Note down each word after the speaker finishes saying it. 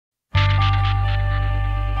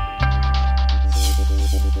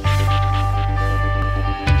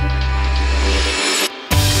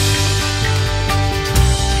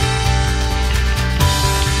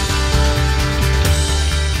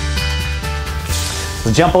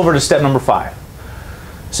We'll jump over to step number 5.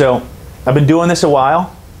 So I've been doing this a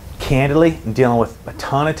while, candidly, and dealing with a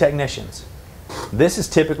ton of technicians. This is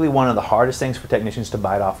typically one of the hardest things for technicians to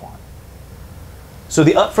bite off on. So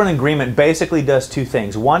the upfront agreement basically does two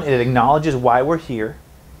things. One, it acknowledges why we're here,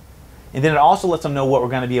 and then it also lets them know what we're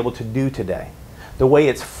going to be able to do today. The way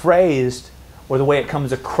it's phrased or the way it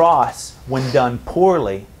comes across when done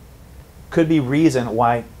poorly could be reason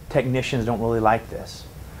why technicians don't really like this.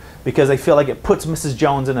 Because they feel like it puts Mrs.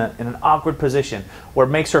 Jones in an awkward position where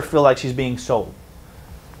it makes her feel like she's being sold.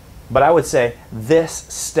 But I would say this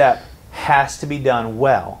step has to be done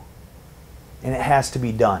well, and it has to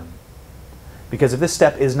be done. Because if this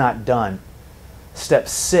step is not done, step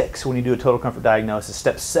 6 when you do a total comfort diagnosis,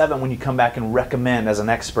 step 7 when you come back and recommend as an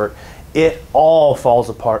expert, it all falls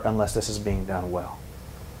apart unless this is being done well.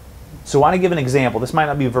 So I want to give an example. This might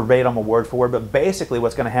not be verbatim or word for word, but basically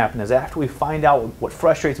what's going to happen is after we find out what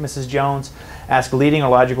frustrates Mrs. Jones, ask leading or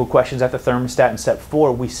logical questions at the thermostat in step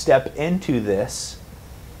 4, we step into this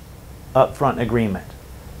upfront agreement.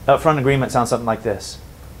 Upfront agreement sounds something like this.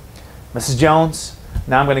 Mrs. Jones,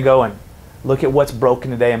 now I'm going to go and look at what's broken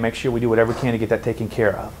today and make sure we do whatever we can to get that taken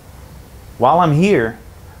care of. While I'm here,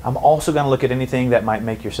 I'm also going to look at anything that might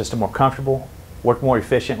make your system more comfortable, work more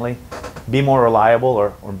efficiently, be more reliable,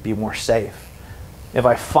 or be more safe. If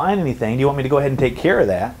I find anything, do you want me to go ahead and take care of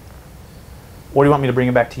that? Or do you want me to bring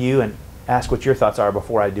it back to you and ask what your thoughts are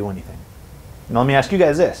before I do anything? Now let me ask you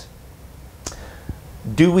guys this.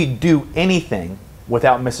 Do we do anything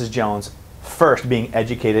without Mrs. Jones first being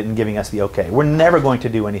educated and giving us the okay? We're never going to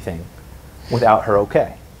do anything without her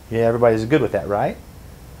okay. Yeah, everybody's good with that, right?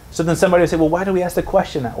 So then somebody will say, well, why do we ask the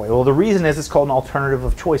question that way? Well, the reason is it's called an alternative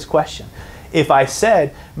of choice question. If I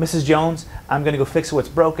said, Mrs. Jones, I'm going to go fix what's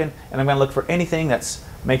broken, and I'm going to look for anything that's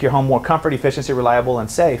make your home more comfort, efficiency, reliable,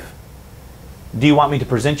 and safe, do you want me to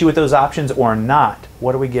present you with those options or not?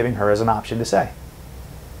 What are we giving her as an option to say?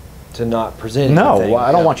 To not present no, anything. Well,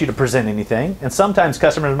 I don't want you to present anything. And sometimes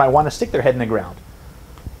customers might want to stick their head in the ground.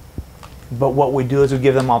 But what we do is we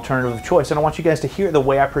give them alternative of choice. And I want you guys to hear the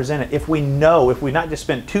way I present it. If we know, if we not just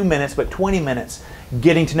spent 2 minutes, but 20 minutes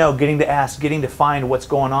getting to know, getting to ask, getting to find what's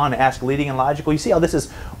going on, ask leading and logical. You see how this is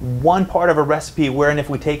one part of a recipe wherein if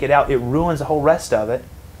we take it out, it ruins the whole rest of it.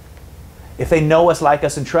 If they know us, like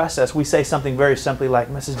us, and trust us, we say something very simply like,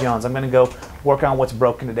 Mrs. Jones, I'm going to go work on what's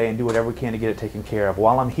broken today and do whatever we can to get it taken care of.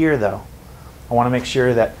 While I'm here, though, I want to make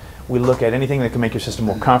sure that we look at anything that can make your system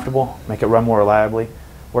more comfortable, make it run more reliably,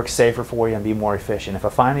 work safer for you, and be more efficient. If I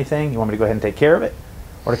find anything, you want me to go ahead and take care of it,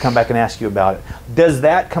 or to come back and ask you about it. Does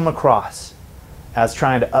that come across as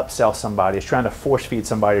trying to upsell somebody, as trying to force feed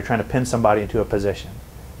somebody, or trying to pin somebody into a position?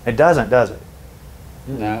 It doesn't, does it?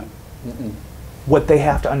 No. What they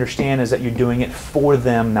have to understand is that you're doing it for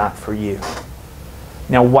them, not for you.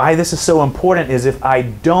 Now, why this is so important is if I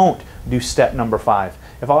don't do step number 5.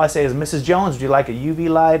 If all I say is, Mrs. Jones, would you like a UV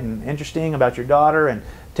light and interesting about your daughter and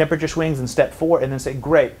temperature swings in step 4, and then say,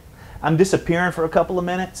 great, I'm disappearing for a couple of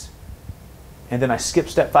minutes, and then I skip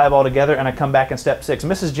step 5 altogether and I come back in step 6.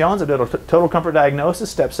 Mrs. Jones, I did a total comfort diagnosis,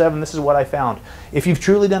 step 7, this is what I found. If you've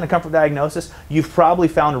truly done a comfort diagnosis, you've probably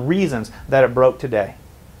found reasons that it broke today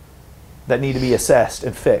that need to be assessed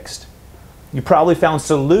and fixed. You probably found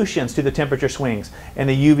solutions to the temperature swings and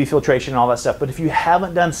the UV filtration and all that stuff. But if you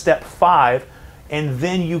haven't done step 5 and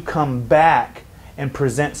then you come back and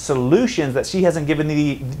present solutions that she hasn't given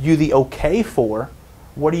you the okay for,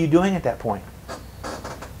 what are you doing at that point?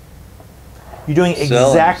 You're doing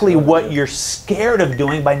exactly what you're scared of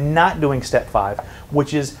doing by not doing step 5,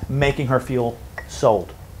 which is making her feel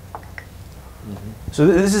sold. So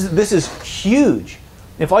this is huge.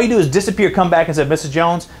 If all you do is disappear, come back and say, Mrs.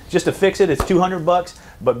 Jones, just to fix it, it's $200,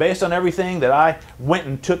 but based on everything that I went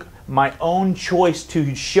and took my own choice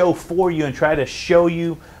to show for you and try to show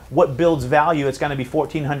you what builds value, it's going to be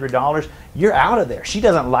 $1,400, you're out of there. She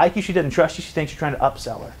doesn't like you, she doesn't trust you, she thinks you're trying to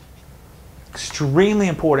upsell her. Extremely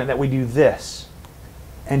important that we do this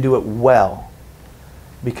and do it well,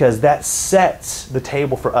 because that sets the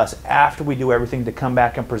table for us after we do everything to come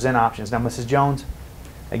back and present options. Now, Mrs. Jones,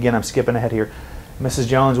 again, I'm skipping ahead here. Mrs.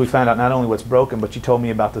 Jones, we found out not only what's broken, but you told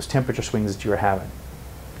me about those temperature swings that you were having.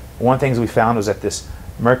 One of the things we found was that this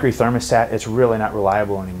mercury thermostat, it's really not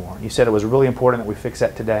reliable anymore. You said it was really important that we fix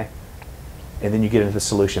that today, and then you get into the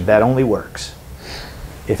solution. That only works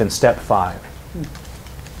if in step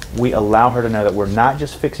 5, we allow her to know that we're not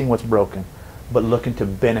just fixing what's broken, but looking to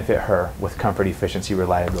benefit her with comfort, efficiency,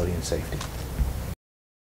 reliability, and safety.